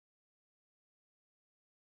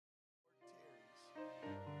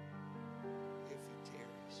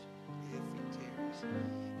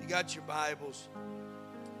got your Bibles,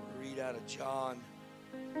 we'll read out of John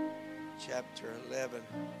chapter 11.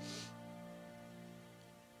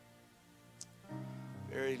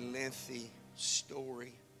 Very lengthy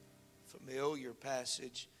story, familiar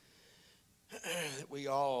passage that we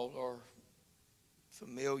all are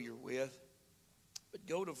familiar with. But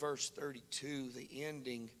go to verse 32, the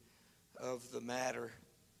ending of the matter.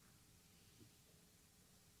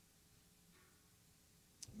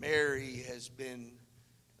 Mary has been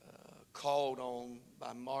called on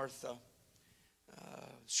by Martha.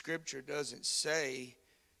 Scripture doesn't say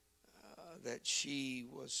that she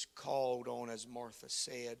was called on as Martha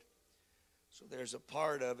said. So there's a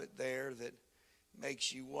part of it there that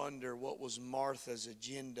makes you wonder what was Martha's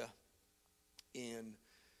agenda in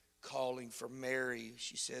calling for Mary.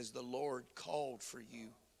 She says, the Lord called for you.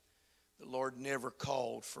 The Lord never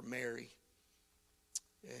called for Mary.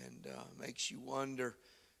 And makes you wonder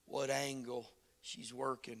what angle she's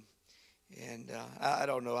working. And I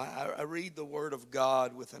don't know. I read the Word of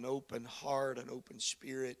God with an open heart, an open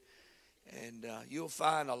spirit. And you'll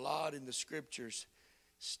find a lot in the Scriptures,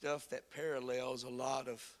 stuff that parallels a lot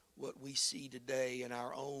of what we see today in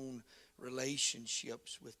our own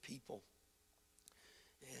relationships with people.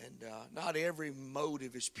 And not every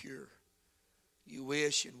motive is pure. You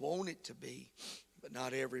wish and want it to be, but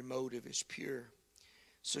not every motive is pure.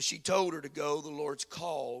 So she told her to go. The Lord's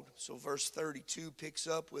called. So verse 32 picks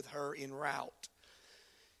up with her en route.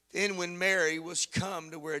 Then when Mary was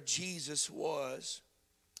come to where Jesus was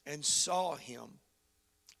and saw him,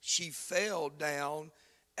 she fell down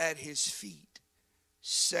at his feet,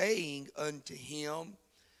 saying unto him,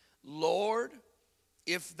 Lord,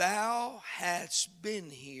 if thou hadst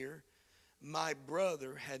been here, my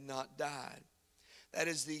brother had not died. That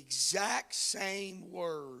is the exact same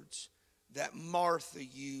words that Martha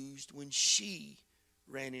used when she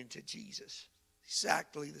ran into Jesus.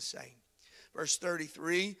 Exactly the same. Verse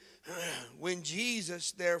 33, when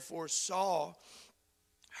Jesus therefore saw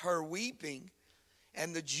her weeping,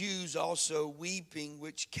 and the Jews also weeping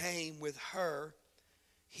which came with her,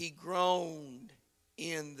 he groaned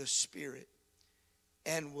in the spirit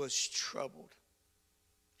and was troubled.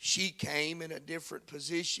 She came in a different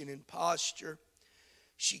position and posture.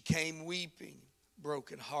 She came weeping,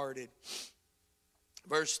 brokenhearted.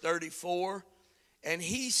 Verse 34, and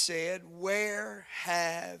he said, where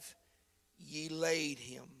have ye laid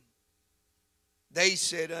him? They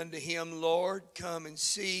said unto him, Lord, come and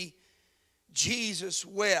see. Jesus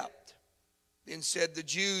wept. Then said the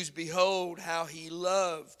Jews, behold, how he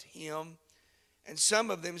loved him. And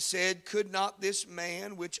some of them said, could not this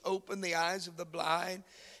man which opened the eyes of the blind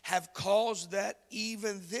have caused that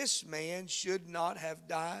even this man should not have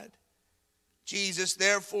died? Jesus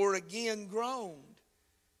therefore again groaned.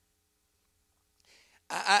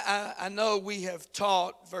 I know we have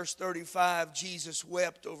taught, verse 35, Jesus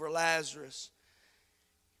wept over Lazarus.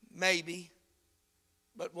 Maybe.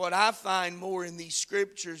 But what I find more in these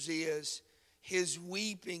scriptures is his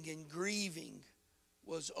weeping and grieving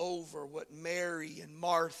was over what Mary and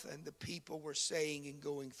Martha and the people were saying and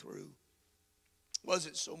going through.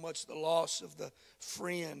 Wasn't so much the loss of the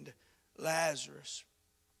friend Lazarus.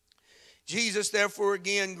 Jesus therefore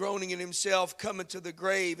again groaning in himself cometh to the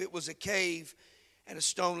grave. It was a cave and a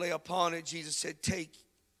stone lay upon it. Jesus said, take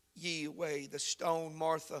ye away the stone.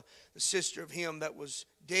 Martha, the sister of him that was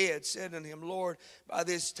dead, said unto him, Lord, by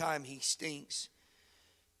this time he stinks,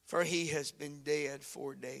 for he has been dead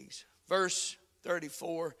 4 days. Verse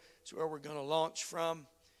 34 is where we're going to launch from.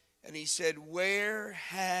 And he said, where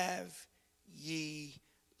have ye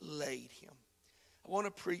laid him? I want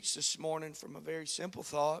to preach this morning from a very simple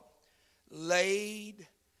thought. Laid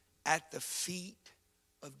at the feet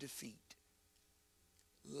of defeat.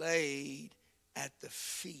 Laid at the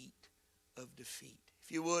feet of defeat.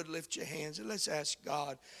 If you would, lift your hands and let's ask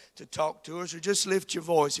God to talk to us. Or just lift your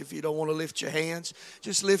voice. If you don't want to lift your hands,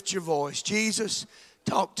 just lift your voice. Jesus,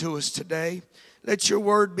 talk to us today. Let your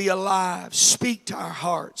word be alive. Speak to our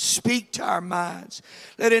hearts. Speak to our minds.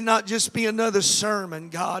 Let it not just be another sermon,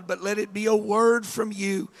 God, but let it be a word from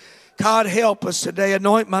you. God, help us today.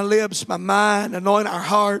 Anoint my lips, my mind, anoint our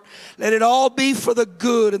heart. Let it all be for the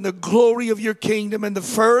good and the glory of your kingdom and the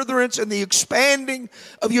furtherance and the expanding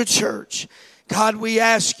of your church. God, we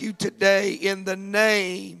ask you today in the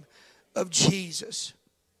name of Jesus.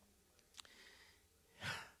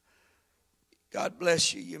 God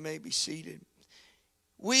bless you. You may be seated.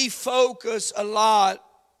 We focus a lot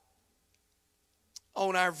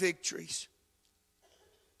on our victories.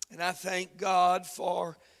 And I thank God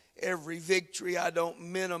for every victory. I don't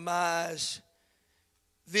minimize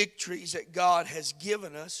victories that God has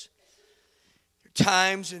given us. There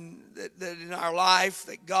Times that in our life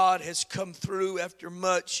that God has come through after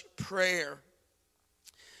much prayer.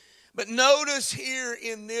 But notice here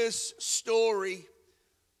in this story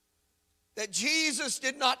that Jesus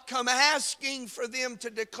did not come asking for them to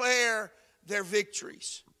declare their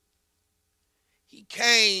victories. He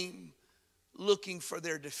came looking for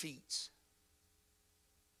their defeats.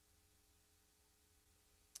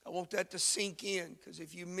 I want that to sink in, because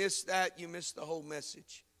if you miss that, you miss the whole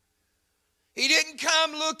message. He didn't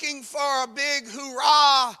come looking for a big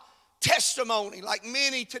hoorah testimony. Like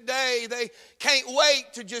many today, they can't wait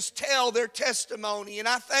to just tell their testimony. And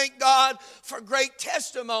I thank God for great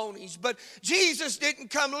testimonies. But Jesus didn't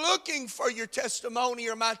come looking for your testimony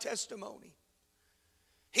or my testimony.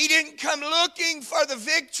 He didn't come looking for the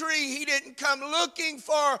victory. He didn't come looking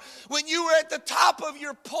for when you were at the top of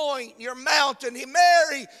your point, your mountain.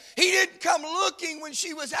 Mary, he didn't come looking when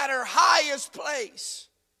she was at her highest place.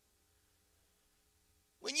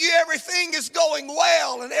 When everything is going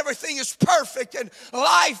well and everything is perfect and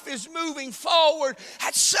life is moving forward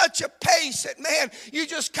at such a pace that, man, you're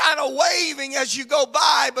just kind of waving as you go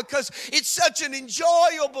by because it's such an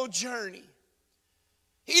enjoyable journey.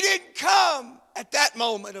 He didn't come at that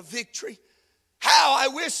moment of victory. How I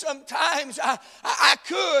wish sometimes I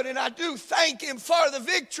could, and I do thank Him for the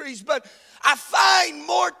victories, but I find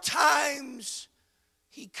more times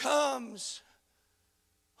He comes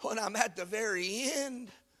when I'm at the very end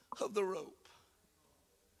of the rope.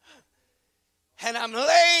 And I'm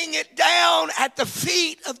laying it down at the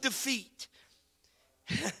feet of defeat.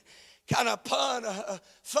 Kind of pun, a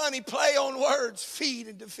funny play on words, feet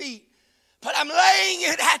and defeat. But I'm laying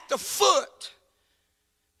it at the foot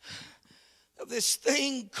of this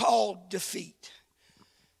thing called defeat.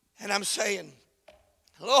 And I'm saying,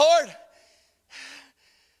 Lord,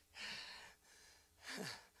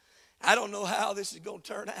 I don't know how this is going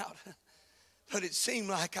to turn out, but it seemed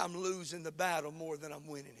like I'm losing the battle more than I'm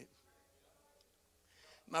winning it.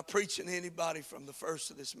 Am I preaching to anybody from the first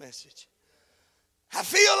of this message? I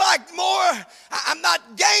feel like I'm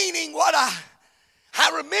not gaining what I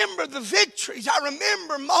remember the victories. I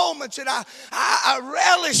remember moments, and I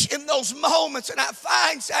relish in those moments, and I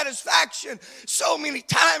find satisfaction so many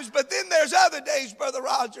times. But then there's other days, Brother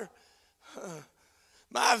Roger,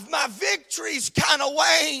 my victories kind of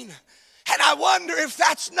wane. And I wonder if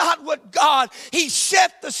that's not what God, He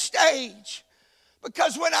set the stage.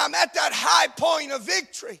 Because when I'm at that high point of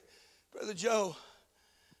victory, Brother Joe,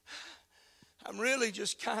 I'm really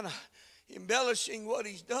just kind of embellishing what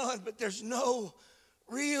He's done, but there's no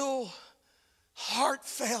real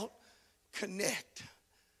heartfelt connect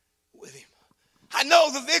with Him. I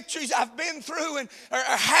know the victories I've been through and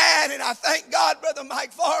had, and I thank God, Brother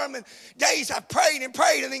Mike, for them, and days I've prayed,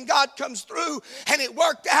 and then God comes through and it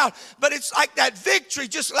worked out. But it's like that victory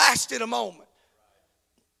just lasted a moment.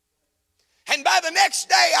 And by the next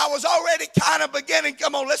day, I was already kind of beginning,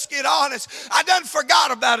 come on, let's get honest. I done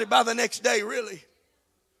forgot about it by the next day, really.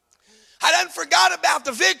 I done forgot about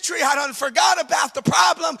the victory. I done forgot about the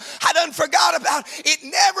problem. I done forgot about it.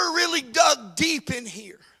 Never really dug deep in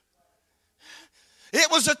here. It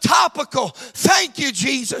was a topical, thank you,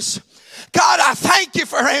 Jesus. God, I thank you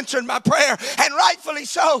for answering my prayer, and rightfully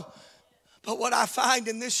so. But what I find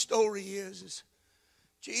in this story is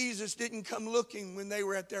Jesus didn't come looking when they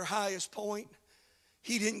were at their highest point.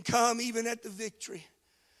 He didn't come even at the victory.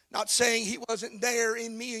 Not saying He wasn't there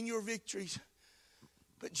in me and your victories.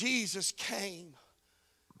 But Jesus came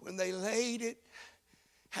when they laid it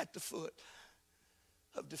at the foot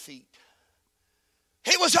of defeat.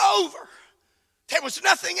 It was over. There was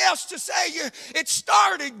nothing else to say. It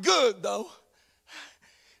started good, though.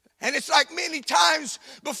 And it's like many times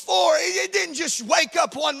before, it didn't just wake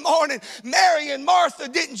up one morning. Mary and Martha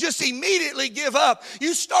didn't just immediately give up.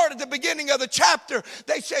 You start at the beginning of the chapter.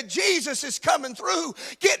 They said, Jesus is coming through.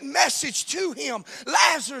 Get message to him.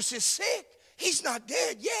 Lazarus is sick. He's not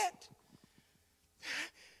dead yet.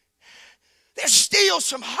 There's still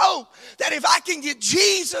some hope that if I can get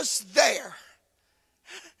Jesus there.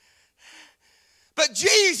 But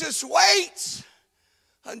Jesus waits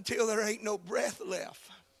until there ain't no breath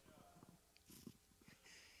left.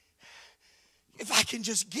 If I can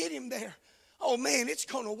just get him there, oh man, it's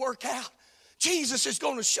going to work out. Jesus is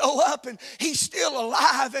going to show up and he's still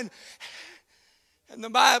alive. And the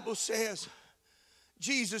Bible says,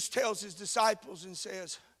 Jesus tells his disciples and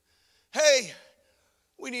says, hey,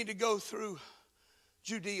 we need to go through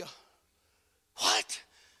Judea. What?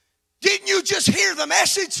 Didn't you just hear the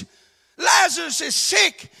message? Lazarus is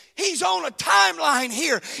sick. He's on a timeline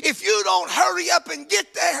here. If you don't hurry up and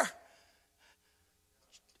get there.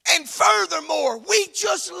 And furthermore, we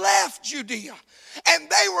just left Judea, and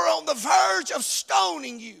they were on the verge of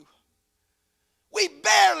stoning you. We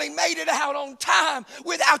barely made it out on time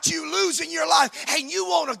without you losing your life, and you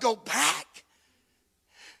want to go back.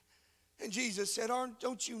 And Jesus said,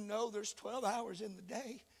 don't you know there's 12 hours in the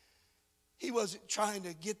day? He wasn't trying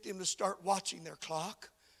to get them to start watching their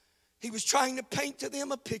clock. He was trying to paint to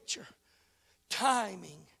them a picture.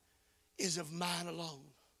 Timing is of mine alone.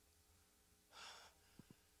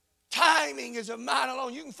 Timing is of mine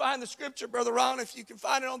alone. You can find the scripture, Brother Ron, if you can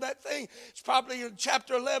find it on that thing. It's probably in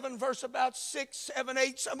chapter 11, verse about 6, 7,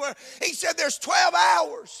 8, somewhere. He said there's 12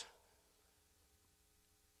 hours.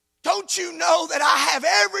 Don't you know that I have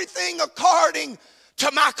everything according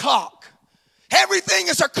to my clock? Everything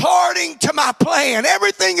is according to my plan.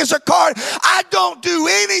 Everything is according. I don't do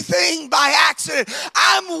anything by accident.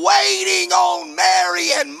 I'm waiting on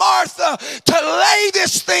Mary and Martha to lay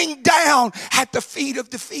this thing down at the feet of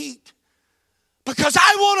defeat. Because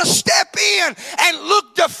I want to step in and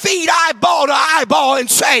look defeat eyeball to eyeball and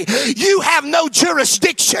say, you have no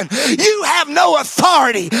jurisdiction. You have no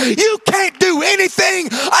authority. You can't do anything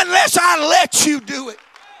unless I let you do it.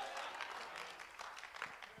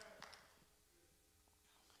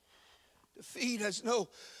 Defeat has no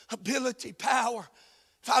ability, power.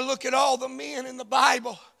 If I look at all the men in the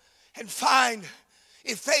Bible and find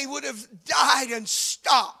if they would have died and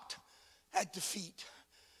stopped at defeat,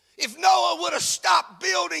 if Noah would have stopped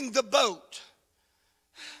building the boat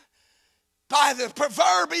by the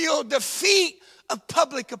proverbial defeat of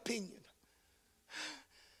public opinion,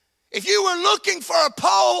 if you were looking for a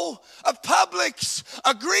poll of public's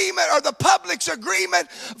agreement or the public's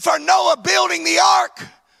agreement for Noah building the ark,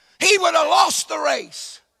 he would have lost the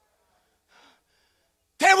race.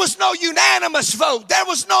 There was no unanimous vote. There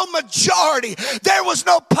was no majority. There was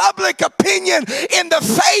no public opinion in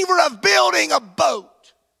the favor of building a boat.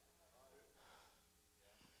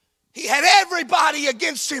 He had everybody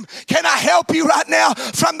against him. Can I help you right now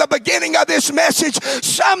from the beginning of this message?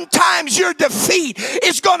 Sometimes your defeat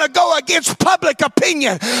is going to go against public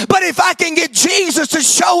opinion. But if I can get Jesus to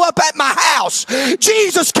show up at my house,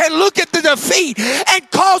 Jesus can look at the defeat and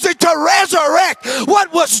cause it to resurrect.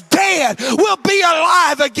 What was dead will be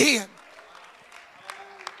alive again.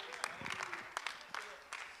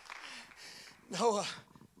 Noah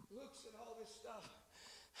looks at all this stuff,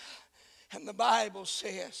 and the Bible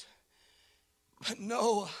says, but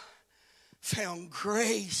Noah found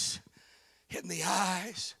grace in the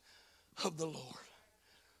eyes of the Lord.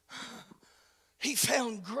 He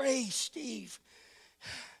found grace, Steve.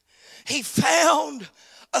 He found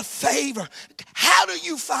a favor. How do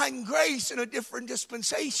you find grace in a different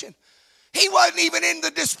dispensation? He wasn't even in the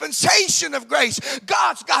dispensation of grace.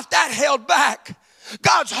 God's got that held back.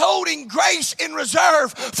 God's holding grace in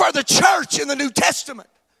reserve for the church in the New Testament.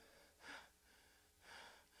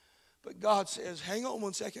 But God says, hang on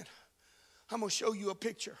one second. I'm going to show you a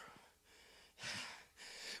picture.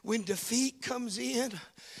 When defeat comes in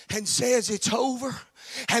and says it's over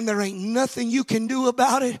and there ain't nothing you can do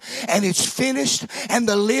about it and it's finished and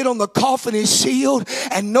the lid on the coffin is sealed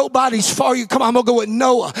and nobody's for you. Come on, I'm going to go with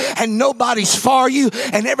Noah. And nobody's for you.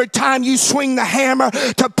 And every time you swing the hammer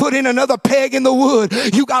to put in another peg in the wood,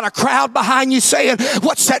 you got a crowd behind you saying,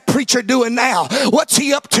 what's that preacher doing now? What's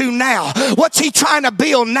he up to now? What's he trying to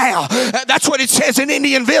build now? That's what it says in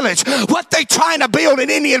Indian Village. What they trying to build in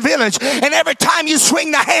Indian Village. And every time you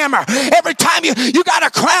swing the hammer, every time you got a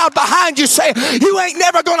crowd behind you saying, you ain't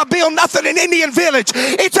never going to build nothing in Indian Village.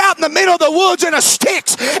 It's out in the middle of the woods in the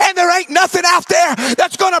sticks, and there ain't nothing out there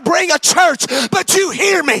that's going to bring a church. But you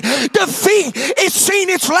hear me, defeat is seen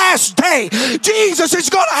its last day. Jesus is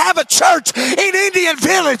going to have a church in Indian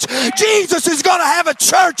Village. Jesus is going to have a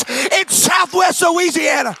church in Southwest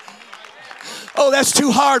Louisiana. Oh, that's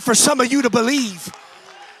too hard for some of you to believe.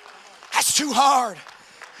 That's too hard.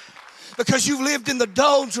 Because you've lived in the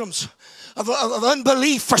doldrums of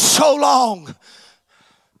unbelief for so long.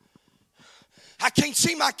 I can't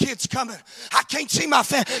see my kids coming. I can't see my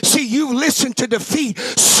family. See, you've listened to defeat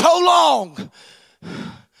so long.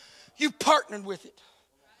 You've partnered with it.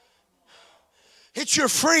 It's your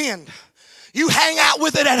friend. You hang out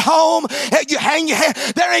with it at home. You hang your head.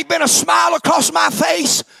 There ain't been a smile across my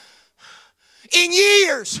face in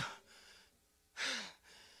years.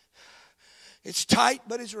 It's tight,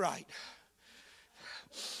 but it's right.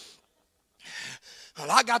 Well,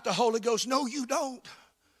 I got the Holy Ghost. No, you don't.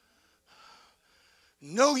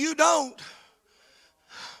 No, you don't.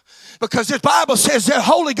 Because the Bible says the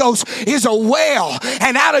Holy Ghost is a well,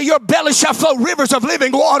 and out of your belly shall flow rivers of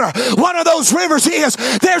living water. One of those rivers is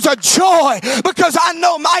there's a joy, because I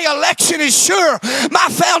know my election is sure. My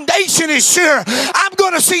foundation is sure. I'm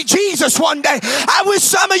going to see Jesus one day. I wish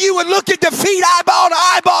some of you would look at defeat eyeball to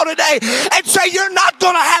eyeball today and say, you're not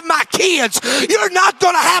going to have my kids. You're not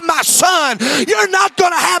going to have my son. You're not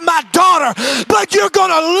going to have my daughter. But you're going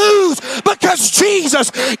to lose, because Jesus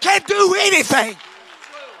can do anything.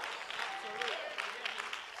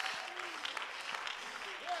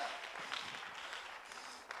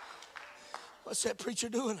 What's that preacher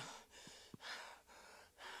doing?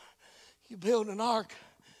 You build an ark.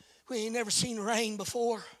 We ain't never seen rain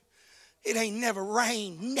before. It ain't never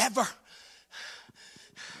rained, never.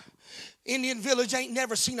 Indian Village ain't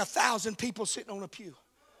never seen 1,000 people sitting on a pew.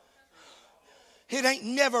 It ain't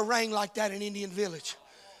never rained like that in Indian Village.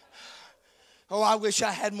 Oh, I wish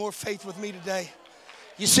I had more faith with me today.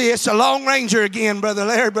 You see, it's a Lone Ranger again, Brother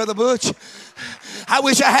Larry, Brother Butch. I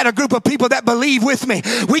wish I had a group of people that believe with me.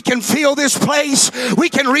 We can fill this place. We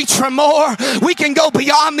can reach for more. We can go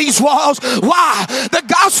beyond these walls. Why? The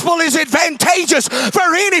gospel is advantageous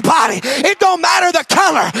for anybody. It don't matter the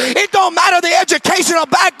color. It don't matter the educational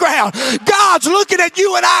background. God's looking at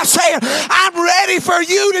you and I saying, I'm ready for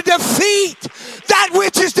you to defeat that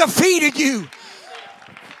which has defeated you.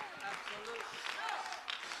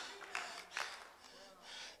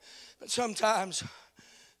 Sometimes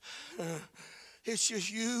it's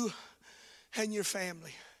just you and your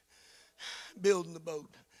family building the boat.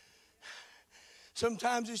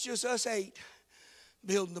 Sometimes it's just us 8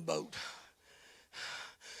 building the boat,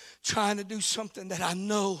 trying to do something that I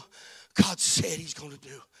know God said he's going to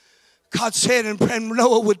do. God said, and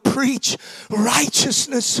Noah would preach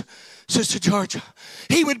righteousness, Sister Georgia.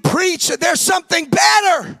 He would preach that there's something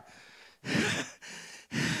better.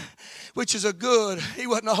 Which is a good, he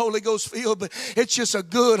wasn't a Holy Ghost filled, but it's just a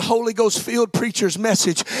good Holy Ghost filled preacher's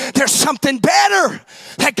message. There's something better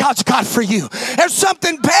that God's got for you. There's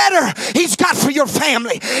something better he's got for your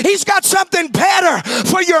family. He's got something better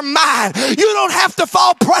for your mind. You don't have to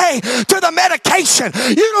fall prey to the medication.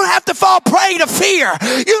 You don't have to fall prey to fear.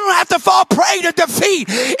 You don't have to fall prey to defeat.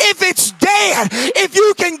 If it's dead, if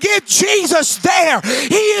you can get Jesus there,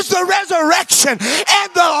 he is the resurrection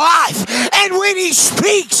and the life. And when he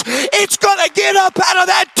speaks, it's going to get up out of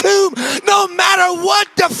that tomb no matter what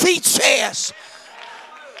defeat says.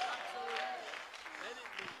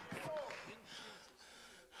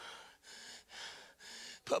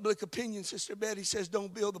 Public opinion, Sister Betty says,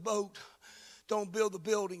 don't build the boat. Don't build the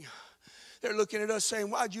building. They're looking at us saying,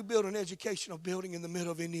 why'd you build an educational building in the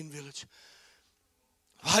middle of Indian Village?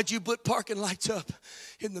 Why'd you put parking lights up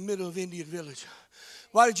in the middle of Indian Village?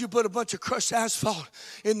 Why did you put a bunch of crushed asphalt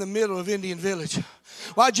in the middle of Indian Village?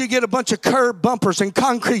 Why'd you get a bunch of curb bumpers and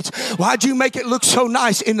concretes? Why'd you make it look so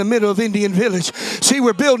nice in the middle of Indian Village? See,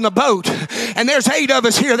 we're building a boat, and there's 8 of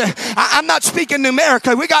us here. I'm not speaking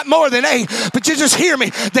numerically. We got more than 8, but you just hear me.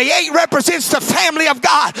 The 8 represents the family of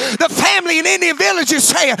God. The family in Indian Village is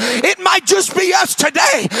saying, it might just be us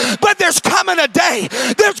today, but there's coming a day.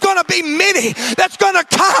 There's going to be many that's going to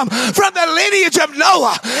come from the lineage of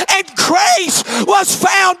Noah, and grace was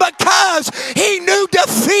found because he knew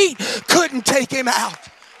defeat couldn't take him out.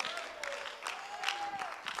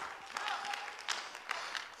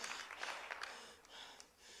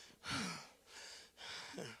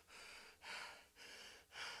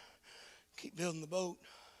 Keep building the boat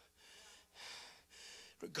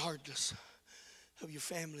regardless of your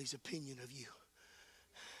family's opinion of you.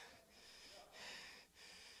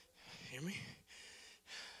 Hear me?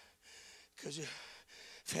 Because your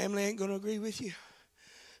family ain't going to agree with you.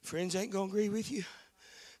 Friends ain't going to agree with you.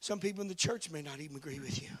 Some people in the church may not even agree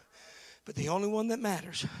with you. But the only one that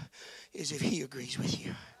matters is if he agrees with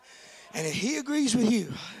you. And if he agrees with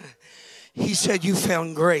you, he said you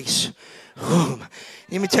found grace.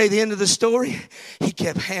 Let me tell you the end of the story. He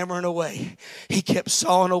kept hammering away. He kept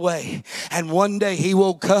sawing away. And one day he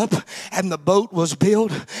woke up and the boat was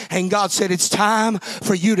built. And God said, it's time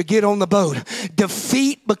for you to get on the boat.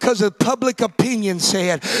 Defeat because of public opinion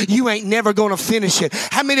said, you ain't never going to finish it.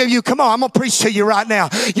 How many of you, come on, I'm going to preach to you right now.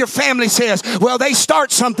 Your family says, well, they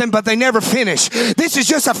start something, but they never finish. This is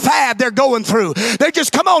just a fad they're going through. They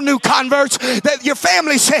just, come on, new converts. That your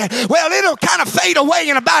family said, well, it'll kind of fade away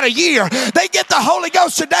in about a year. They get the Holy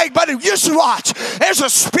Ghost today, but you should watch. There's a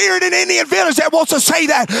spirit in Indian Village that wants to say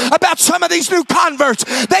that about some of these new converts.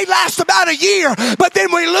 They last about a year, but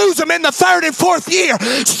then we lose them in the 3rd and 4th year.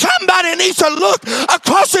 Somebody needs to look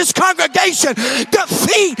across this congregation.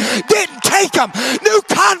 Defeat didn't take them. New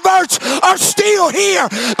converts are still here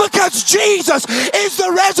because Jesus is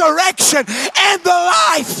the resurrection and the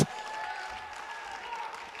life.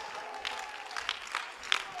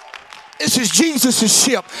 This is Jesus'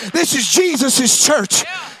 ship. This is Jesus' church.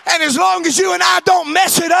 And as long as you and I don't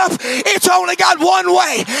mess it up, it's only got one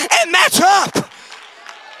way, and that's up.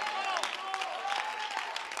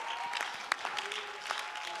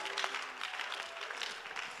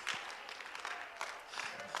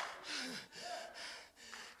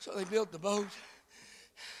 So they built the boat,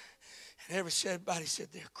 and everybody said,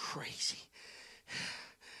 they're crazy.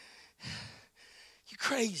 You're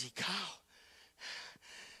crazy, Kyle.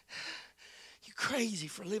 You're crazy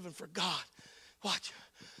for living for God. Watch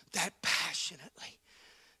that passionately.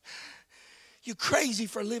 You're crazy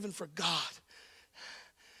for living for God.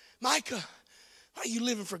 Micah, why are you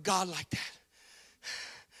living for God like that?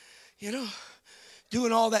 You know,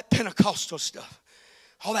 doing all that Pentecostal stuff,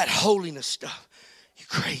 all that holiness stuff. You're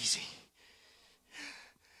crazy.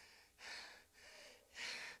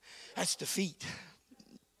 That's defeat.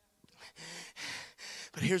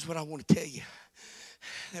 But here's what I want to tell you.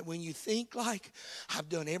 That when you think like, I've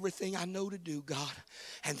done everything I know to do, God,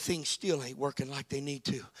 and things still ain't working like they need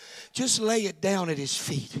to, just lay it down at his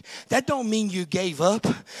feet. That don't mean you gave up.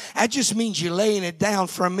 That just means you're laying it down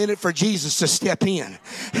for a minute for Jesus to step in.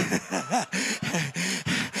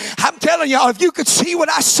 I'm telling y'all, if you could see what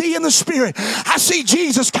I see in the spirit, I see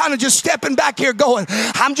Jesus kind of just stepping back here going,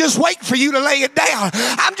 I'm just waiting for you to lay it down.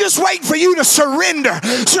 I'm just waiting for you to surrender.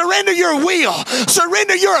 Surrender your will.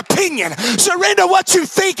 Surrender your opinion. Surrender what you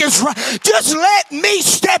think is right. Just let me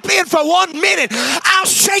step in for 1 minute. I'll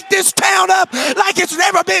shake this town up like it's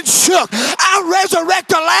never been shook. I'll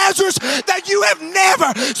resurrect a Lazarus that you have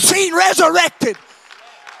never seen resurrected.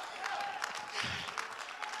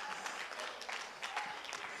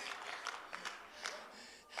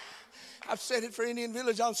 I've said it for Indian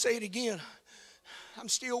Village. I'll say it again. I'm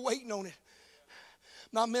still waiting on it.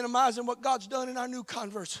 Not minimizing what God's done in our new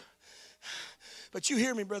converts. But you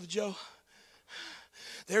hear me, Brother Joe.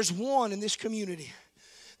 There's one in this community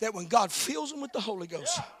that when God fills them with the Holy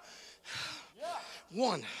Ghost,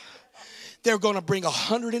 one, they're going to bring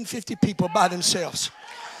 150 people by themselves.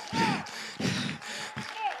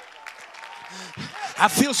 I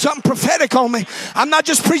feel something prophetic on me. I'm not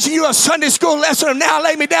just preaching you a Sunday school lesson of now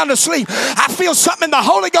lay me down to sleep. I feel something in the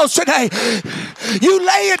Holy Ghost today. You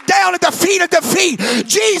lay it down at the feet of defeat.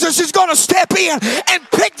 Jesus is going to step in and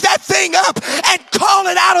pick that thing up and call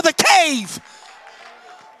it out of the cave.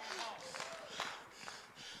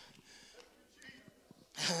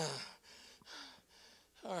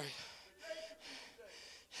 All right.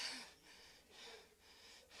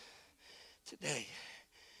 Today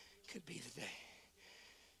could be the day.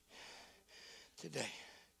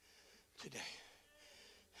 Today.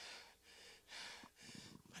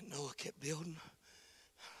 But Noah kept building.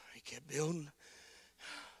 He kept building.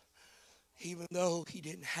 Even though he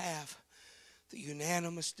didn't have the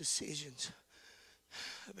unanimous decisions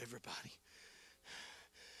of everybody.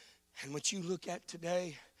 And what you look at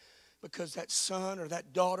today, because that son or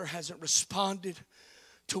that daughter hasn't responded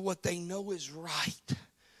to what they know is right,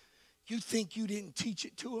 you think you didn't teach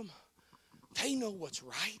it to them? They know what's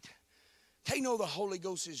right. They know the Holy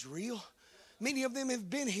Ghost is real. Many of them have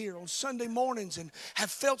been here on Sunday mornings and have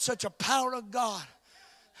felt such a power of God.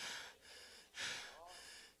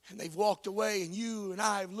 And they've walked away, and you and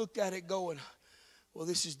I have looked at it going, well,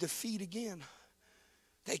 this is defeat again.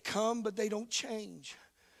 They come, but they don't change.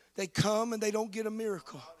 They come, and they don't get a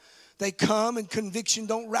miracle. They come, and conviction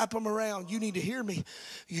don't wrap them around. You need to hear me.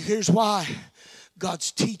 Here's why.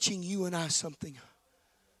 God's teaching you and I something.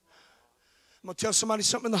 I'm going to tell somebody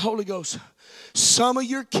something in the Holy Ghost. Some of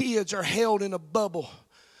your kids are held in a bubble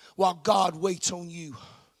while God waits on you.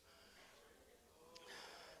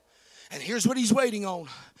 And here's what he's waiting on.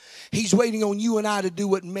 He's waiting on you and I to do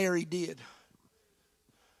what Mary did.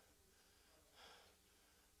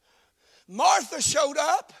 Martha showed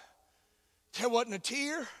up. There wasn't a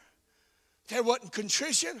tear. There wasn't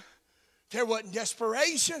contrition. There wasn't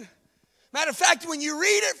desperation. Matter of fact, when you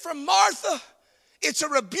read it from Martha, it's a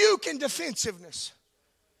rebuke and defensiveness.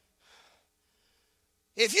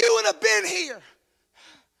 If you would have been here,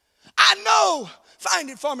 I know.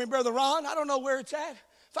 Find it for me, Brother Ron. I don't know where it's at.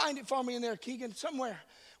 Find it for me in there, Keegan, somewhere.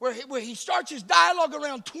 Where he starts his dialogue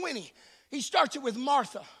around 20. He starts it with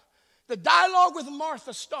Martha. The dialogue with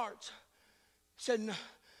Martha starts. He said,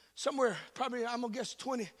 somewhere, probably, I'm going to guess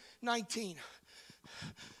 2019.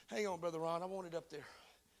 Hang on, Brother Ron. I want it up there.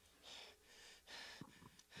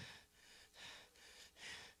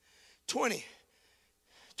 20.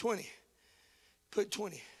 Put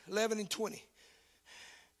 20. 11 and 20.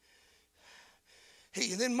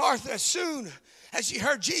 And then Martha, as soon as she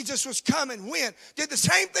heard Jesus was coming, went, did the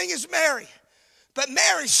same thing as Mary. But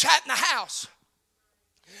Mary sat in the house.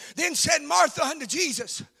 Then said Martha unto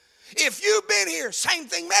Jesus, If you've been here, same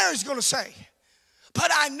thing Mary's going to say. But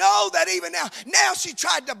I know that even now she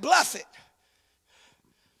tried to bluff it.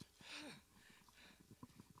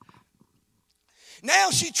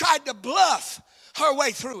 Now she tried to bluff her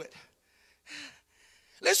way through it.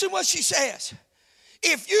 Listen what she says.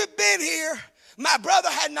 If you'd been here, my brother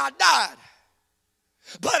had not died.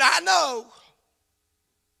 But I know.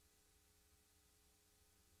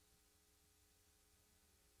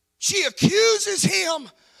 She accuses him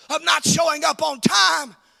of not showing up on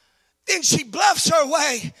time. Then she bluffs her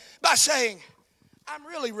way by saying, I'm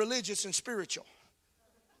really religious and spiritual.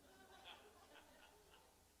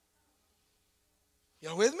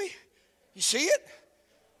 Y'all with me? You see it?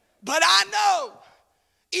 But I know,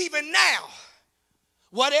 even now,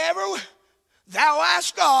 whatever thou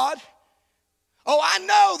ask God, I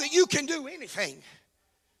know that you can do anything.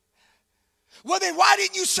 Well, then why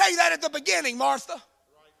didn't you say that at the beginning, Martha?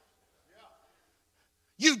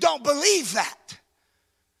 You don't believe that.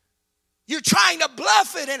 You're trying to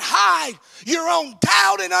bluff it and hide your own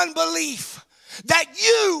doubt and unbelief that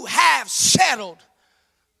you have settled.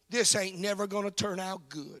 This ain't never going to turn out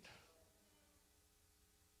good.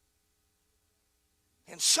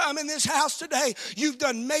 And some in this house today, you've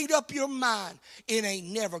done made up your mind. It ain't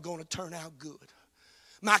never going to turn out good.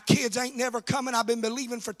 My kids ain't never coming. I've been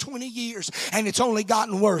believing for 20 years, and it's only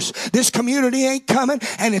gotten worse. This community ain't coming,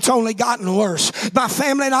 and it's only gotten worse. My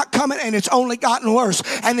family not coming, and it's only gotten worse.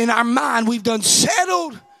 And in our mind, we've done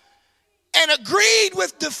settled and agreed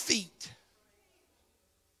with defeat.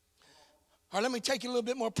 All right, let me take it a little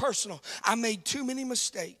bit more personal. I made too many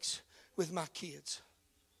mistakes with my kids.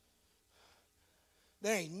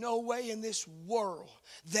 There ain't no way in this world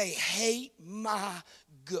they hate my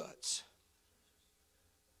guts.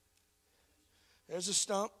 There's a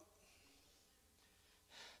stump.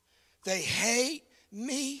 They hate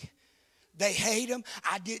me. They hate him.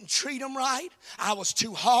 I didn't treat them right. I was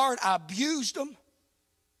too hard. I abused them.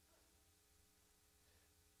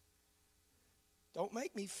 Don't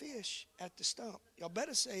make me fish at the stump. Y'all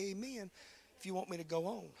better say amen if you want me to go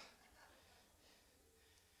on.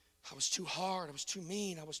 I was too hard. I was too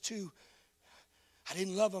mean. I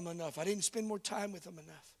didn't love them enough. I didn't spend more time with them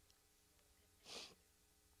enough.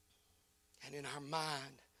 And in our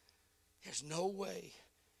mind, there's no way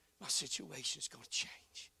my situation is going to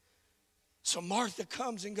change. So Martha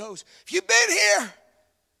comes and goes, if you've been here,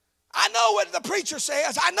 I know what the preacher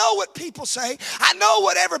says. I know what people say. I know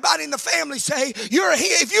what everybody in the family say. You're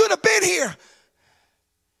here. If you would have been here.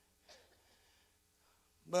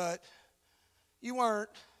 But you weren't.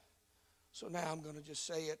 So now I'm going to just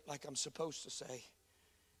say it like I'm supposed to say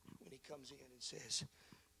when he comes in and says,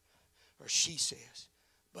 or she says,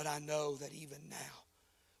 but I know that even now,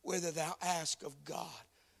 whether thou ask of God,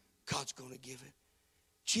 God's going to give it.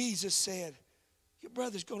 Jesus said, your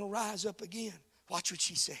brother's going to rise up again. Watch what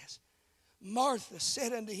she says. Martha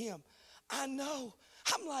said unto him, I know.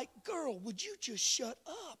 I'm like, girl, would you just shut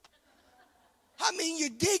up? I mean, you're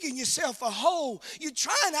digging yourself a hole. You're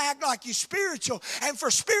trying to act like you're spiritual. And for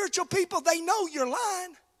spiritual people, they know you're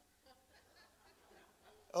lying.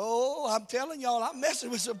 Oh, I'm telling y'all, I'm messing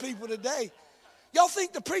with some people today. Y'all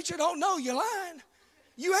think the preacher don't know you're lying.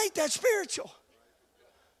 You ain't that spiritual.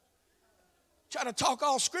 Try to talk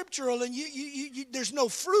all scriptural and you there's no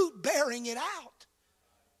fruit bearing it out.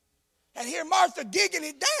 And here Martha digging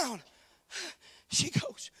it down. She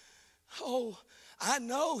goes, oh, I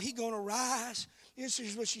know he's going to rise. This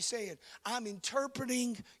is what she said. I'm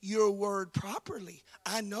interpreting your word properly.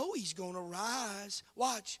 I know he's going to rise.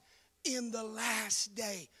 Watch. In the last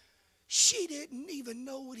day. She didn't even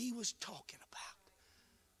know what he was talking about.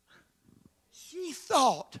 She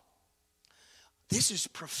thought, this is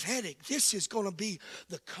prophetic. This is going to be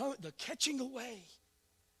the catching away.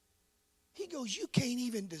 He goes, you can't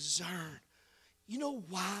even discern. You know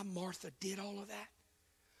why Martha did all of that?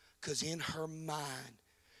 Because in her mind,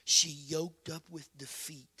 she yoked up with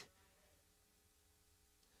defeat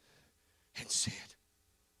and said,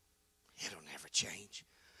 it'll never change.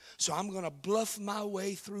 So I'm going to bluff my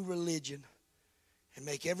way through religion and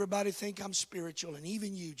make everybody think I'm spiritual, and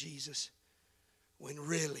even you, Jesus, when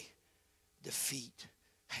really defeat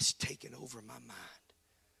has taken over my mind.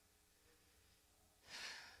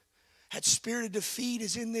 That spirit of defeat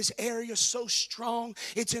is in this area so strong.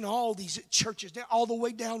 It's in all these churches. They're all the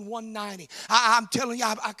way down 190. I'm telling you,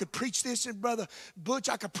 I could preach this in Brother Butch.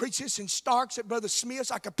 I could preach this in Starks at Brother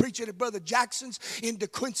Smith's. I could preach it at Brother Jackson's in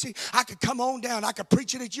DeQuincy. I could come on down. I could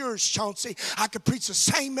preach it at yours, Chauncey. I could preach the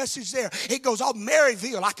same message there. It goes all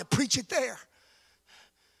Maryville. I could preach it there.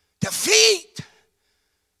 Defeat.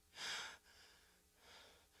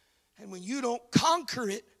 And when you don't conquer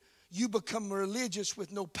it, you become religious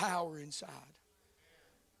with no power inside.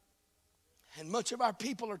 And much of our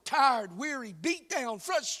people are tired, weary, beat down,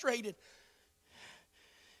 frustrated,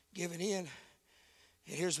 giving in.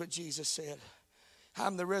 And here's what Jesus said.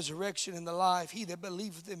 I'm the resurrection and the life. He that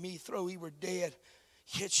believeth in me, though he were dead,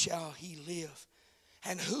 yet shall he live.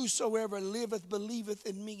 And whosoever liveth, believeth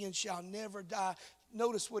in me, and shall never die.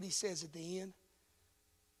 Notice what he says at the end.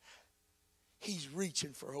 He's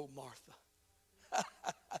reaching for old Martha.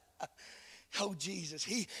 Oh, Jesus.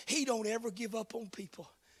 He don't ever give up on people.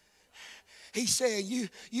 He's saying, you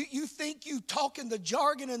think you talking the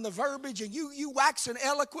jargon and the verbiage, and you waxing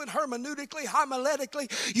eloquent hermeneutically,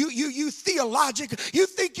 homiletically, you theological, you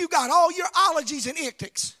think you got all your ologies and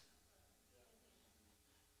ictics.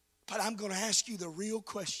 But I'm going to ask you the real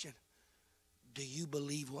question. Do you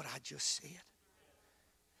believe what I just said?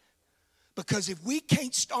 Because if we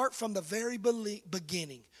can't start from the very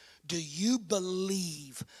beginning, do you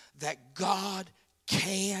believe that God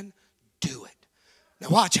can do it? Now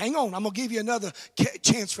watch, hang on. I'm going to give you another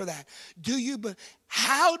chance for that.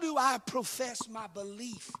 How do I profess my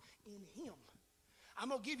belief in him? I'm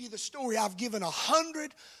going to give you the story I've given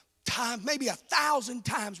 100 times, maybe 1,000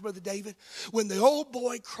 times, Brother David, when the old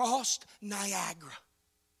boy crossed Niagara.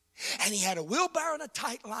 And he had a wheelbarrow and a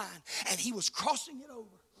tight line, and he was crossing it over.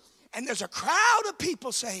 And there's a crowd of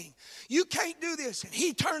people saying, you can't do this. And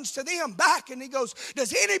he turns to them back and he goes,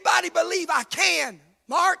 does anybody believe I can,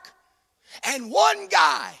 Mark? And one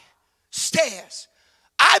guy says,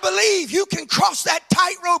 I believe you can cross that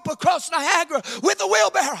tightrope across Niagara with a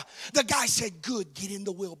wheelbarrow. The guy said, good, get in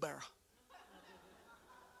the wheelbarrow.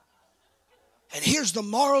 And here's the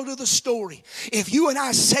moral to the story. If you and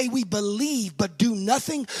I say we believe but do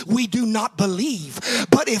nothing, we do not believe.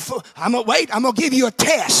 But if, I'm going to give you a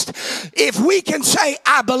test. If we can say,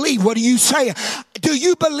 I believe, what are you saying? Do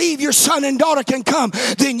you believe your son and daughter can come?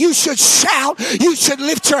 Then you should shout, you should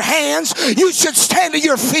lift your hands, you should stand to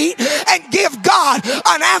your feet and give God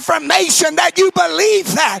an affirmation that you believe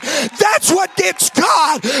that. That's what gets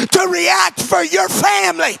God to react for your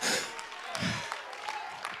family.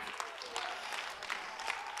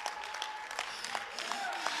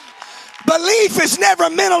 Belief is never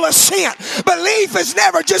mental assent. Belief is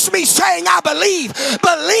never just me saying I believe.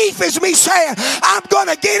 Belief is me saying I'm going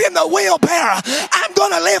to get in the wheelbarrow. I'm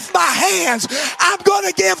going to lift my hands. I'm going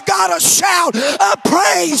to give God a shout of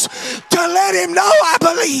praise to let him know I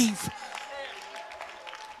believe.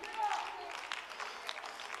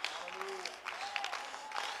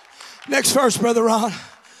 Next verse, Brother Ron.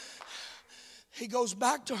 He goes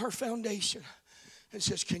back to her foundation and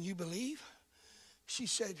says, can you believe? She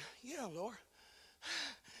said, yeah, Lord.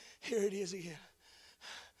 Here it is again.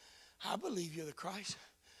 I believe you're the Christ.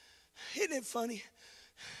 Isn't it funny?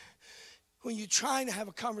 When you're trying to have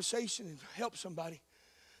a conversation and help somebody,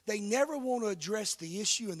 they never want to address the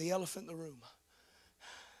issue and the elephant in the room.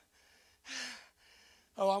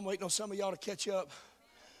 Oh, I'm waiting on some of y'all to catch up.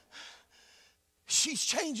 She's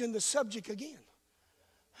changing the subject again.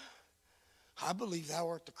 I believe thou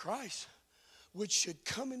art the Christ, which should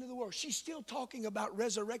come into the world. She's still talking about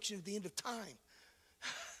resurrection at the end of time.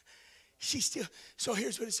 So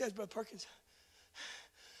here's what it says, Brother Perkins.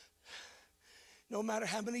 No matter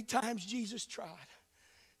how many times Jesus tried,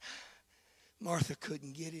 Martha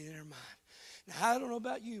couldn't get it in her mind. Now, I don't know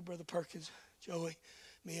about you, Brother Perkins, Joey,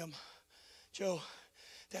 Mim, Joe.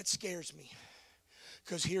 That scares me.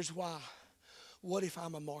 Because here's why. What if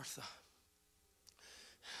I'm a Martha?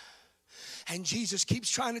 And Jesus keeps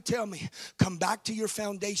trying to tell me, come back to your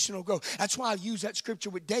foundational growth. That's why I use that scripture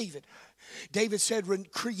with David. David said,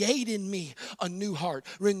 create in me a new heart.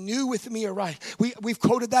 Renew with me a right. We've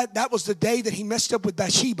quoted that. That was the day that he messed up with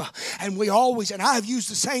Bathsheba. And I have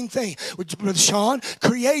used the same thing with Brother Sean.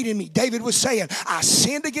 Create in me. David was saying, I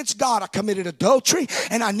sinned against God. I committed adultery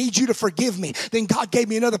and I need you to forgive me. Then God gave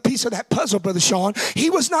me another piece of that puzzle, Brother Sean.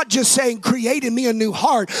 He was not just saying, create in me a new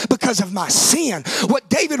heart because of my sin. What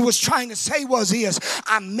David was trying to say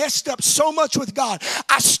I messed up so much with God.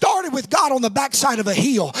 I started with God on the backside of a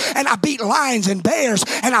hill and I beat lions and bears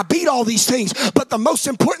and I beat all these things. But the most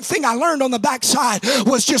important thing I learned on the backside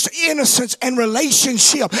was just innocence and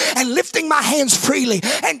relationship and lifting my hands freely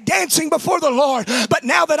and dancing before the Lord. But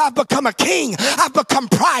now that I've become a king, I've become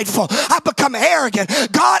prideful. I've become arrogant.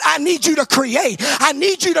 God, I need you to create. I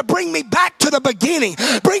need you to bring me back to the beginning.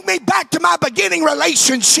 Bring me back to my beginning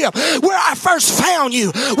relationship where I first found you,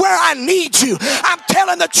 where I need you. I'm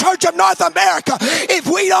telling the Church of North America, if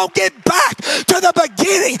we don't get back to the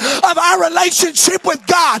beginning of our relationship with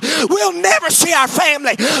God, we'll never see our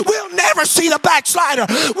family. We'll never see the backslider.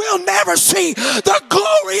 We'll never see the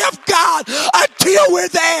glory of God until we're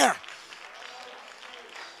there.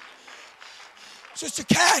 Sister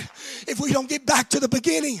Cat, if we don't get back to the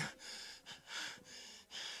beginning,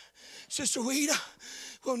 Sister Weta,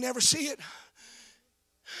 we'll never see it.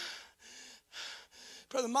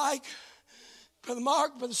 Brother Mike, Brother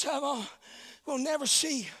Mark, Brother Savon, we'll never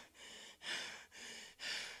see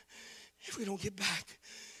if we don't get back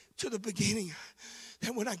to the beginning.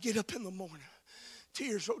 That when I get up in the morning,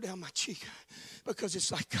 tears roll down my cheek because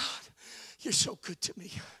it's like, God, you're so good to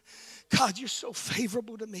me. God, you're so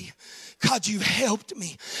favorable to me. God, you helped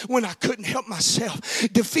me when I couldn't help myself.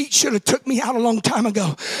 Defeat should have took me out a long time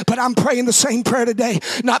ago. But I'm praying the same prayer today.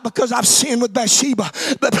 Not because I've sinned with Bathsheba,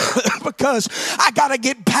 but because I got to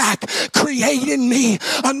get back. Create in me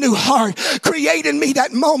a new heart. Create in me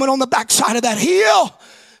that moment on the backside of that hill.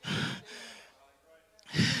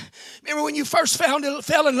 Remember when you first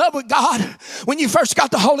fell in love with God? When you first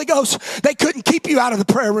got the Holy Ghost, they couldn't keep you out of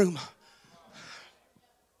the prayer room.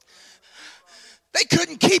 They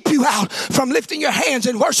couldn't keep you out from lifting your hands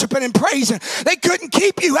and worshiping and praising. They couldn't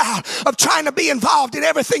keep you out of trying to be involved in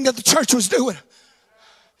everything that the church was doing.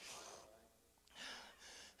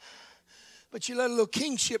 But you let a little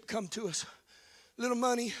kingship come to us. A little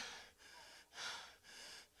money.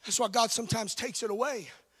 That's why God sometimes takes it away.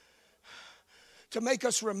 To make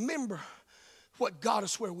us remember what got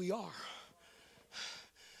us where we are.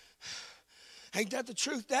 Ain't that the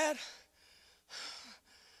truth, Dad?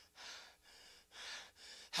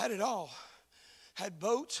 Had it all. Had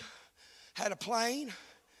boats, had a plane,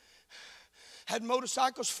 had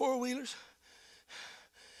motorcycles, four-wheelers,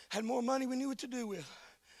 had more money we knew what to do with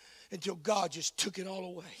until God just took it all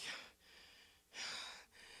away.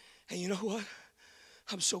 And you know what?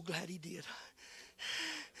 I'm so glad he did.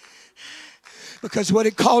 Because what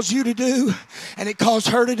it calls you to do, and it calls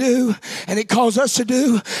her to do, and it calls us to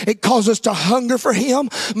do, it calls us to hunger for him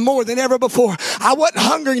more than ever before. I wasn't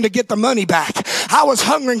hungering to get the money back. I was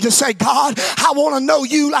hungering to say, God, I want to know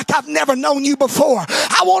you like I've never known you before.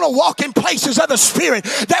 I want to walk in places of the Spirit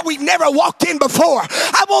that we've never walked in before.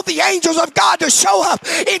 I want the angels of God to show up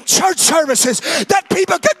in church services that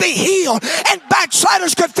people could be healed and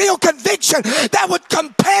backsliders could feel conviction that would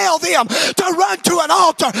compel them to run to an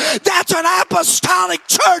altar. That's an apostolic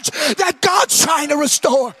church that God's trying to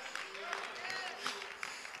restore.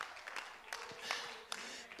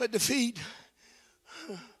 But defeat.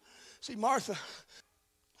 See, Martha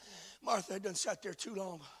had done sat there too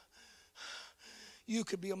long. You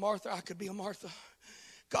could be a Martha, I could be a Martha.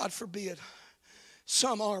 God forbid.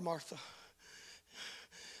 Some are Martha.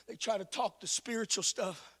 They try to talk the spiritual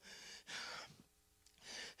stuff.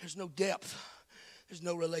 There's no depth. There's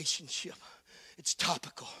no relationship. It's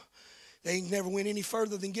topical. They ain't never went any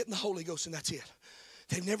further than getting the Holy Ghost, and that's it.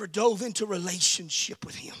 They've never dove into relationship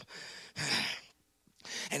with him.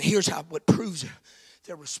 And here's what proves it.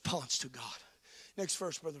 Their response to God. Next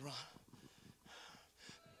verse, Brother Ron.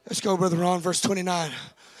 Let's go, Brother Ron, verse 29.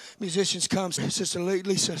 Musicians come, Sister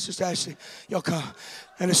Lisa, Sister Ashley, y'all come.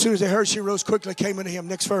 And as soon as they heard, she rose quickly, came unto him.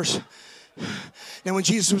 Next verse. Now when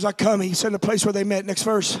Jesus was like coming, he said in the place where they met. Next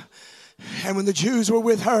verse. And when the Jews were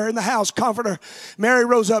with her in the house, comfort her, Mary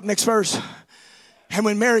rose up. Next verse. And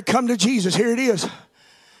when Mary come to Jesus, here it is.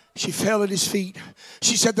 She fell at his feet.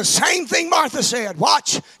 She said the same thing Martha said.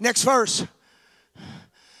 Watch. Next verse.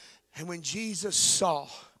 And when Jesus saw,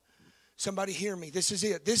 somebody hear me. This is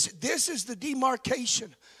it. This is the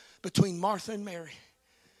demarcation between Martha and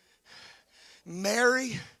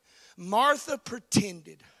Mary. Martha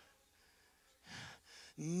pretended.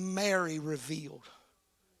 Mary revealed.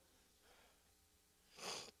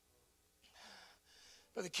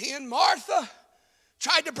 Brother Ken, Martha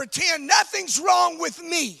tried to pretend nothing's wrong with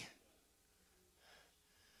me.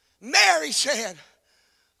 Mary said,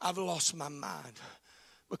 I've lost my mind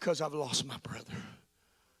because I've lost my brother.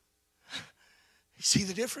 You see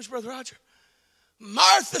the difference, Brother Roger?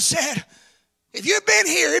 Martha said, if you've been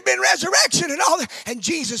here, it'd been resurrection and all that. And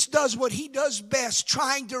Jesus does what he does best,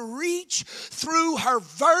 trying to reach through her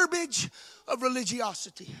verbiage of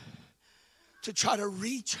religiosity to try to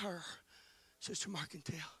reach her. Sister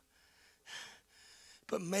Marcantel.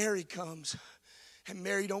 But Mary comes, and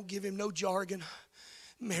Mary don't give him no jargon.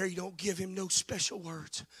 Mary don't give him no special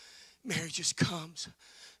words. Mary just comes.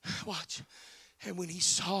 Watch. And when he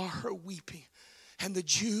saw her weeping, and the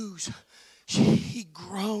Jews, he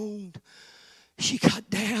groaned. She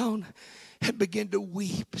got down and began to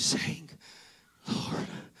weep, saying, Lord,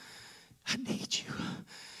 I need you.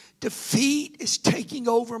 Defeat is taking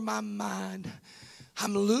over my mind.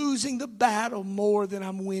 I'm losing the battle more than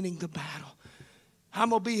I'm winning the battle.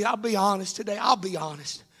 I'll be honest today. I'll be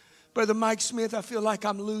honest. Brother Mike Smith, I feel like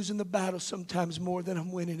I'm losing the battle sometimes more than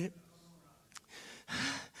I'm winning it.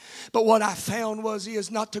 But what I found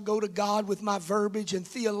is not to go to God with my verbiage and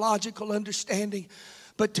theological understanding,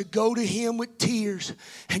 but to go to Him with tears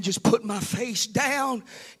and just put my face down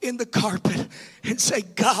in the carpet and say,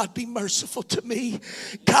 God, be merciful to me.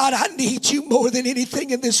 God, I need you more than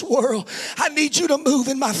anything in this world. I need you to move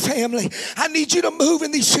in my family. I need you to move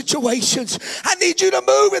in these situations. I need you to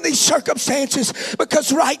move in these circumstances,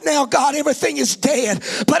 because right now, God, everything is dead.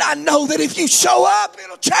 But I know that if you show up,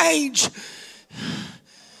 it'll change.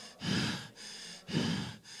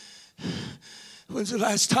 When's the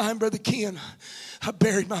last time, Brother Ken, I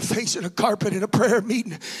buried my face in a carpet in a prayer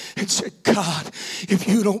meeting and said, God, if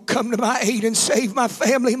you don't come to my aid and save my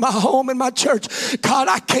family, my home, and my church, God,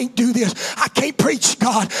 I can't do this. I can't preach,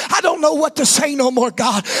 God. I don't know what to say no more,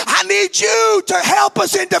 God. I need you to help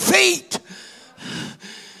us in defeat.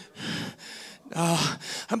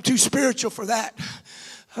 I'm too spiritual for that.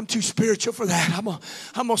 I'm too spiritual for that. I'm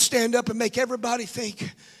going to stand up and make everybody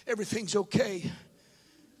think everything's okay.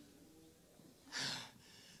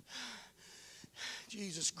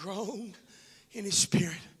 Jesus groaned in his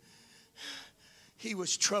spirit. He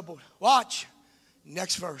was troubled. Watch.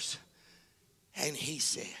 Next verse. And he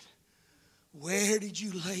said, where did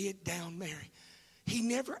you lay it down, Mary? He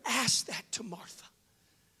never asked that to Martha.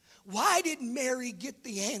 Why did Mary get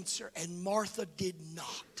the answer and Martha did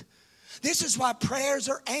not? This is why prayers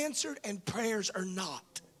are answered and prayers are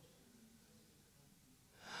not.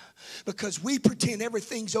 Because we pretend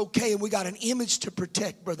everything's okay and we got an image to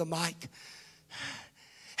protect, Brother Mike.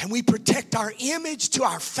 And we protect our image to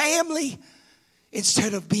our family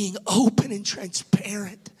instead of being open and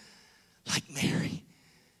transparent like Mary.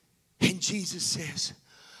 And Jesus says,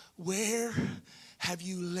 where have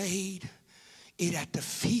you laid it at the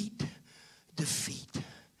feet? Defeat.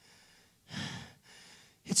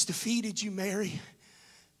 It's defeated you, Mary,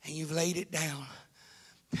 and you've laid it down.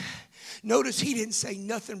 Notice he didn't say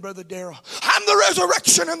nothing, Brother Darrell. I'm the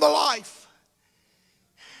resurrection and the life.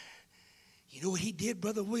 You know what he did,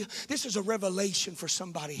 Brother Will? This is a revelation for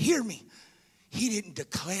somebody. Hear me. He didn't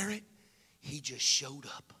declare it. He just showed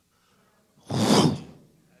up.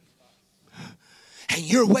 And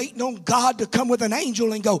you're waiting on God to come with an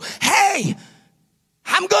angel and go, hey,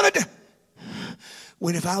 I'm going to do.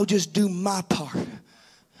 When if I'll just do my part,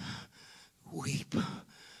 weep.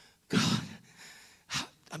 God,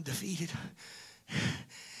 I'm defeated.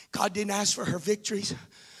 God didn't ask for her victories.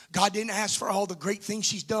 God didn't ask for all the great things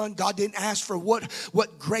she's done. God didn't ask for what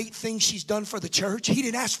great things she's done for the church. He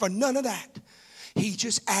didn't ask for none of that. He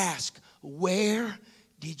just asked, where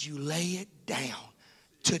did you lay it down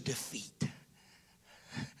to defeat?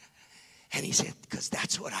 And he said, because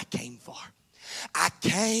that's what I came for. I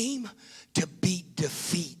came to beat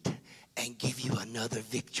defeat and give you another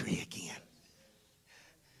victory again.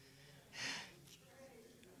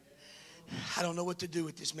 I don't know what to do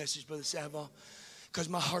with this message, Brother Savon, because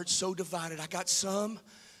my heart's so divided. I got some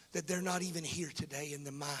that they're not even here today in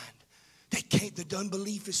the mind. They can't, the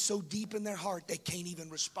unbelief is so deep in their heart, they can't even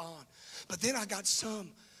respond. But then I got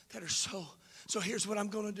some that are so here's what I'm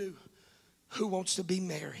going to do. Who wants to be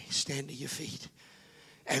Mary? Stand to your feet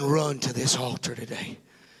and run to this altar today.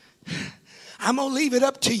 I'm going to leave it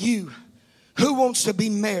up to you. Who wants to be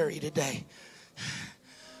Mary today?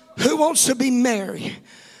 Who wants to be Mary?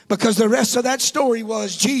 Because the rest of that story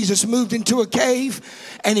was Jesus moved into a cave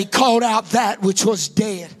and he called out that which was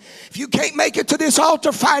dead. If you can't make it to this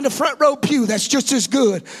altar, find a front row pew. That's just as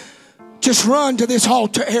good. Just run to this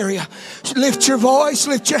altar area. Lift your voice,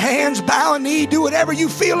 lift your hands, bow a knee, do whatever you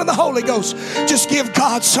feel in the Holy Ghost. Just give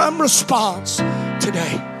God some response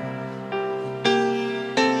today.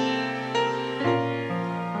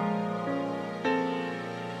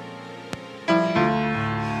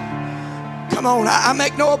 Come on, I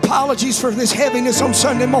make no apologies for this heaviness on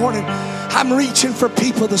Sunday morning. I'm reaching for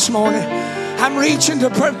people this morning. I'm reaching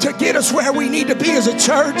to get us where we need to be as a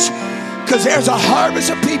church, because there's a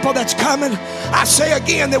harvest of people that's coming. I say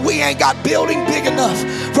again that we ain't got building big enough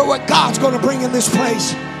for what God's going to bring in this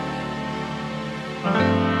place.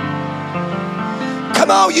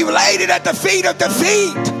 Come on, you laid it at the feet of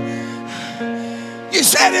defeat. You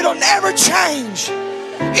said it'll never change.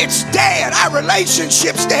 It's dead. Our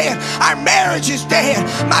relationship's dead. Our marriage is dead.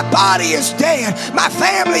 My body is dead. My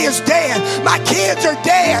family is dead. My kids are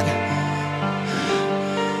dead.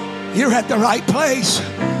 You're at the right place.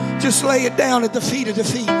 Just lay it down at the feet of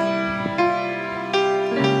defeat.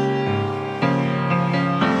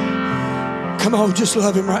 Come on, just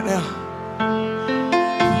love him right now.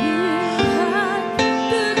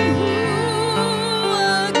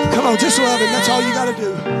 Come on, just love him. That's all you got to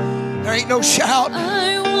do. There ain't no shout.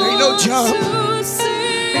 There ain't no jump.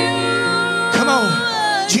 Come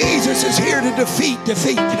on. Jesus is here to defeat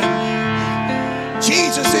defeat.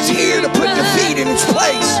 Jesus is here to put defeat in its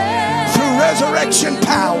place through resurrection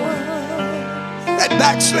power. That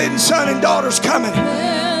backslidden son and daughter's coming.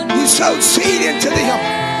 You sowed seed into them.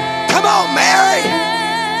 Come on, Mary.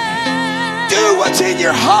 Do what's in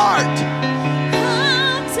your heart.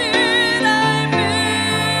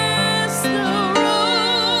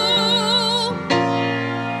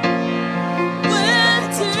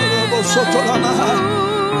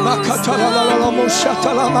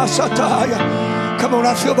 Come on,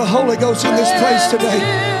 I feel the Holy Ghost in this place today.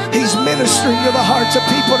 He's ministering to the hearts of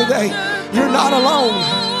people today. You're not alone.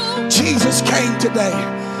 Jesus came today.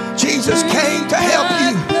 Jesus came to help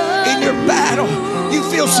you in your battle. You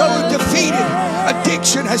feel so defeated.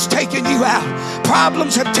 Addiction has taken you out.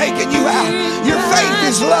 Problems have taken you out. Your faith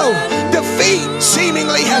is low. Defeat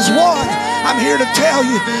seemingly has won. I'm here to tell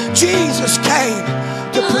you, Jesus came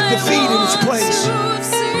to put defeat in its place.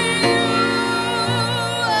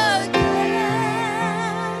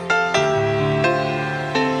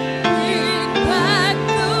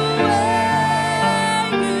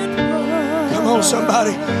 Come on,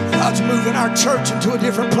 somebody. God's moving our church into a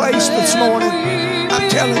different place this morning. I'm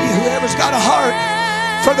telling you, whoever's got a heart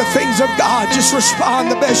for the things of God, just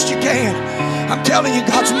respond the best you can. I'm telling you,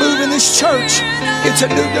 God's moving this church. It's a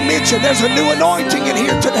new dimension. There's a new anointing in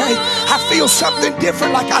here today. I feel something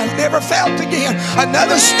different like I've never felt again.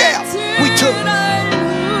 Another step we took.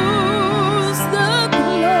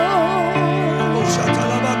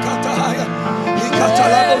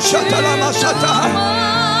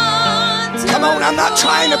 Come on, I'm not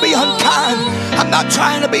trying to be unkind. I'm not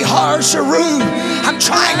trying to be harsh or rude. I'm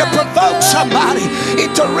trying to provoke somebody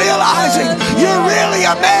into realizing you're really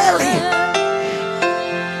a Mary.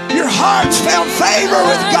 Your heart's found favor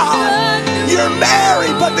with God. You're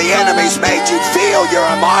Mary, but the enemy's made you feel you're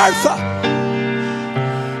a Martha.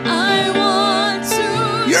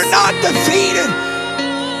 You're not defeated.